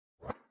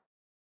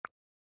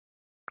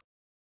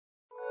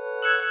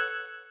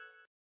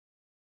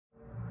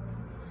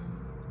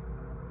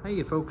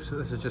Hey folks,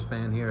 this is just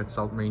Ben here at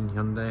Saltmarine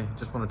Hyundai.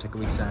 Just want to take a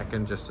wee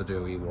second just to do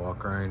a wee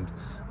walk around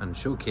and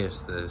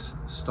showcase this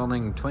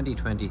stunning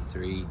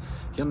 2023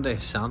 Hyundai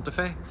Santa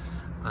Fe.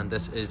 And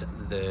this is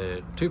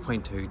the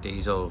 2.2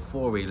 diesel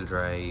four-wheel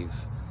drive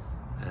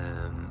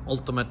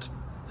ultimate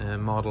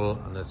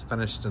model, and it's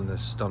finished in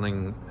this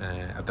stunning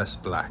abyss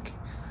black.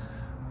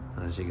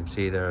 And as you can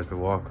see there as we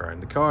walk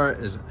around, the car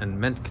is in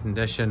mint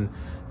condition.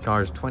 The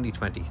car is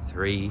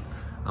 2023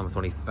 and with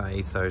only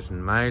 5,000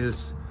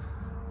 miles.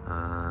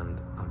 And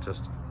I'll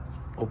just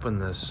open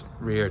this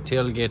rear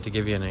tailgate to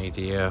give you an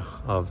idea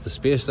of the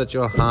space that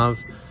you'll have.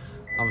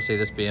 Obviously,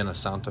 this being a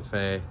Santa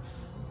Fe,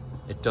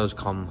 it does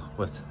come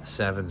with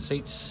 7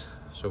 seats.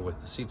 So with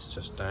the seats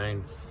just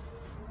down,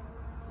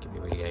 give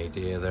you an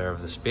idea there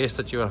of the space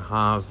that you'll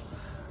have,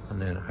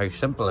 and then how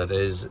simple it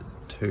is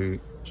to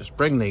just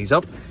bring these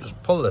up.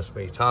 Just pull this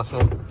wee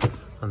tassel,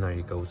 and there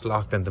you go. It's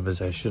locked into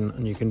position,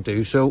 and you can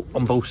do so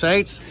on both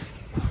sides.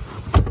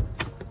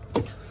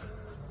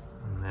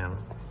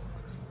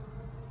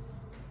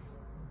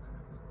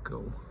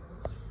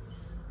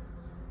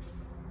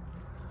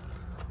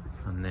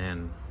 And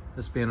then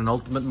this being an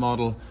ultimate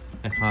model,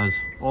 it has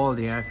all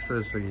the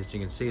extras. So as you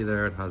can see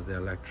there, it has the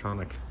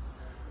electronic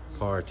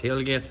power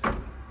tailgate,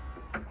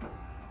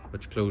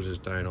 which closes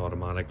down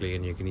automatically,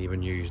 and you can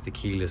even use the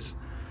keyless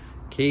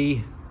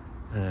key.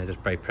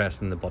 Just by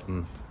pressing the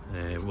button,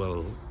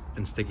 will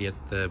instigate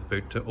the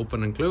boot to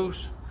open and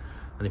close.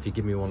 And if you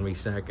give me one wee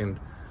second,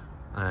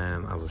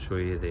 I will show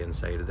you the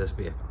inside of this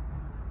vehicle.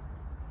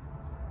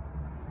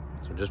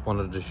 So just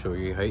wanted to show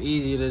you how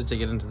easy it is to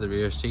get into the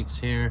rear seats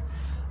here.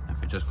 If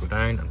we just go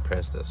down and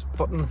press this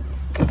button,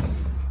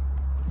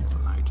 it will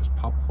now just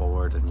pop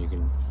forward, and you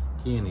can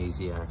gain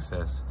easy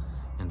access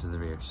into the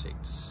rear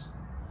seats.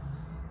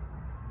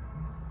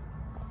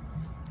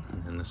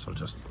 And then this will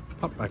just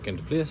pop back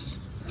into place.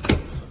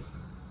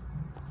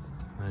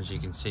 As you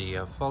can see, you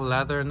have full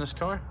leather in this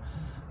car,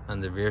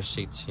 and the rear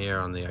seats here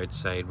on the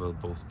outside will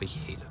both be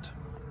heated.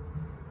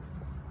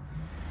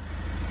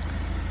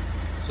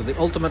 So the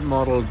ultimate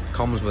model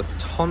comes with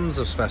tons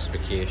of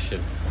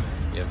specification.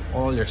 You have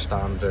all your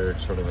standard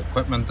sort of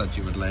equipment that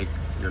you would like,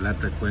 your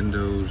electric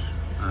windows,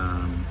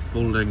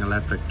 folding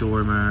electric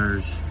door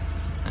mirrors.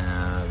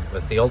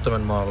 With the ultimate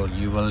model,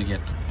 you will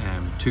get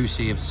 2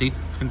 save seat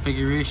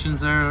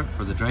configurations there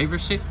for the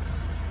driver's seat.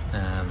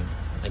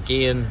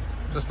 Again,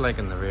 just like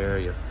in the rear,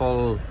 you have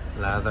full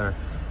leather,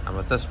 and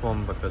with this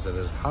one, because it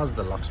has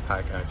the Lux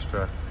Pack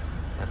extra,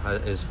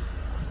 it is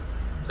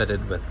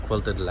fitted with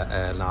quilted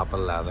Napa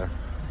leather.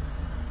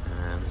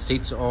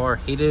 Seats are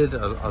heated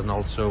and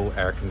also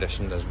air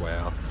conditioned as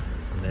well.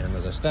 And then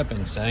as I step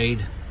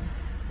inside,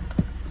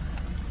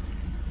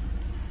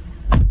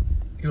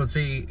 you will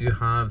see you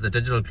have the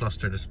digital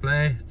cluster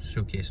display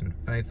showcasing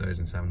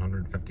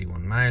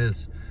 5,751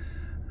 miles.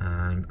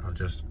 And I'll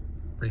just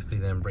briefly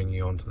then bring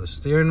you onto the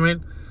steering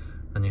wheel,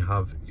 and you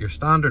have your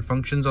standard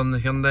functions on the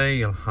Hyundai.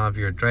 You'll have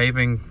your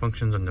driving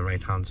functions on the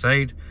right hand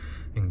side,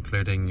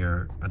 including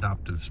your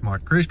adaptive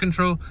smart cruise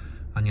control,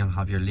 and you'll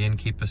have your lane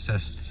keep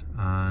assist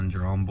and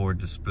your onboard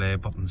display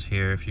buttons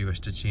here if you wish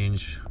to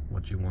change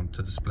what you want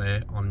to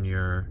display on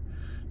your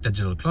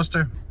digital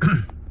cluster.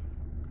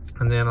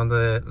 And then on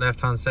the left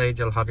hand side,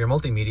 you'll have your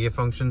multimedia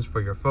functions for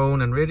your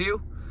phone and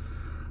radio.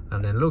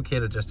 And then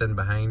located just in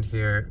behind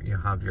here, you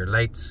have your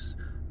lights,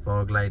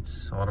 fog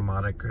lights,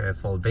 automatic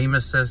full beam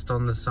assist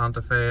on the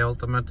Santa Fe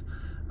Ultimate.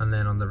 And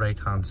then on the right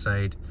hand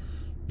side,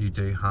 you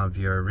do have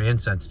your rain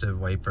sensitive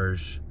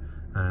wipers,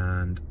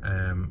 and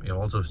you'll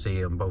also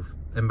see them both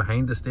in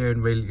behind the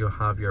steering wheel. You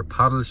have your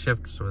paddle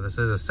shift, so this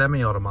is a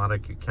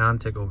semi-automatic. You can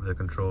take over the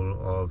control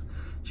of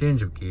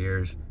change of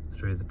gears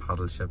through the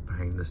paddle shift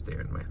behind the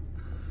steering wheel.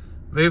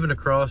 Moving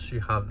across, you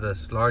have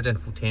this large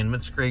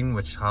infotainment screen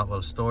which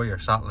will store your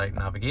satellite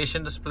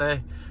navigation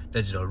display,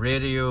 digital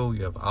radio.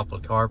 You have Apple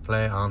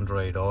CarPlay,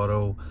 Android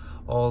Auto,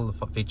 all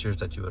the features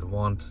that you would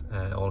want,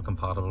 all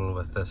compatible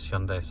with this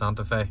Hyundai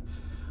Santa Fe.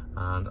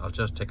 And I'll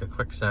just take a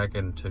quick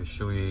second to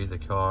show you the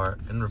car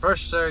in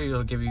reverse there.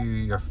 You'll give you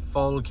your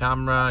full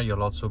camera.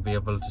 You'll also be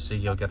able to see,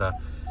 you'll get a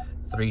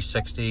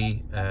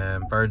 360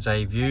 bird's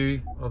eye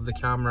view of the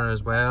camera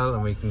as well,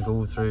 and we can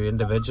go through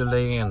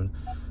individually and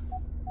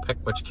pick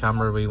which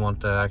camera we want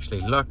to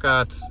actually look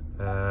at.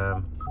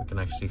 We can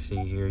actually see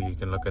here, you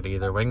can look at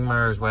either wing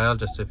mirror as well,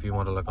 just if you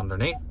want to look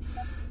underneath.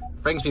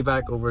 Brings me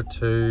back over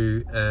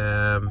to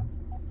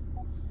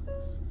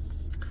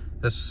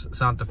this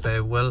Santa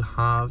Fe will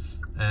have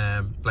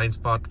blind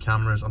spot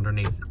cameras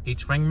underneath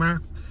each wing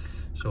mirror.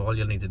 So all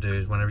you'll need to do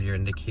is, whenever you're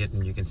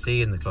indicating, you can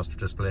see in the cluster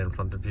display in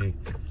front of you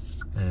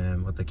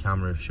what the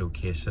camera is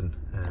showcasing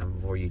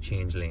before you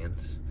change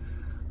lanes.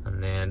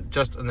 And then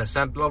just in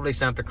the lovely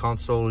center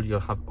console, you'll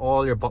have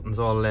all your buttons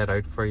all laid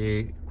out for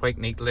you quite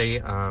neatly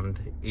and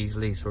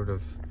easily, sort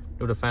of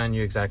notifying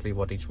you exactly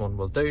what each one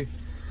will do.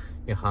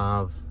 You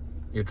have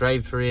your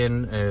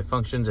drivetrain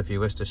functions if you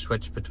wish to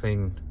switch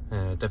between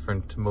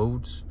different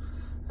modes.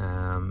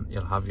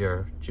 You'll have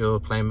your dual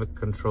climate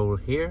control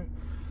here,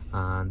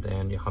 and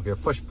then you have your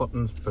push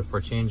buttons for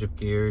change of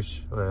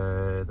gears.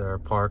 They're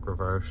park,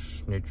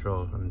 reverse,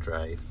 neutral and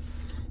drive.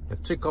 You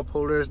have 2 cup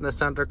holders in the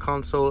center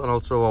console, and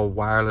also a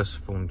wireless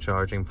phone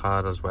charging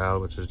pad as well,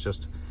 which is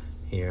just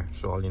here.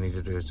 So all you need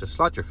to do is just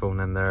slot your phone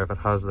in there if it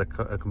has the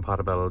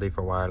compatibility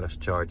for wireless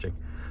charging,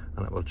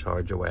 and it will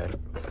charge away.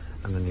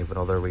 And then you have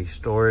another wee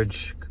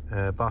storage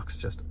box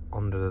just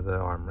under the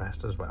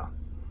armrest as well.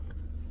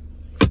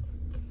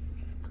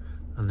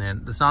 And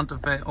then the Santa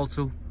Fe,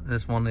 also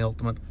this one, the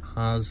Ultimate,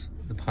 has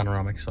the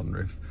panoramic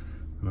sunroof,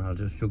 and I'll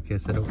just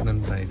showcase it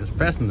opening by just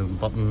pressing the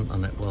button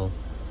and it will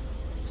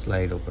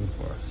slide open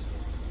for us.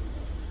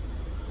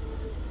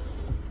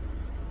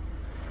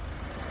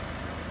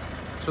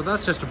 So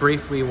that's just a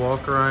brief wee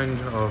walk around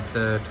of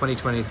the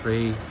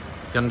 2023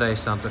 Hyundai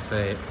Santa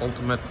Fe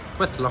Ultimate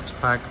with Lux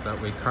Pack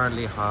that we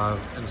currently have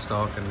in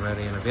stock and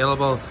ready and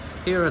available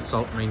here at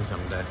Saltmarine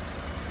Hyundai.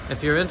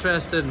 If you're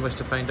interested and wish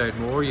to find out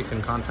more, you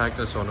can contact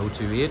us on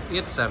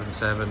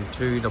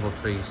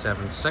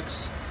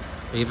 028-877-23376.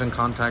 Even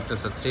contact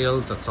us at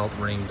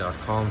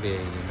sales@saltmarine.com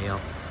via email.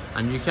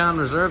 And you can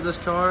reserve this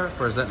car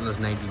for as little as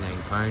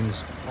 £99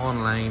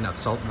 online at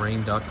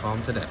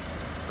saltmarine.com today.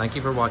 Thank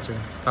you for watching.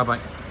 Bye bye.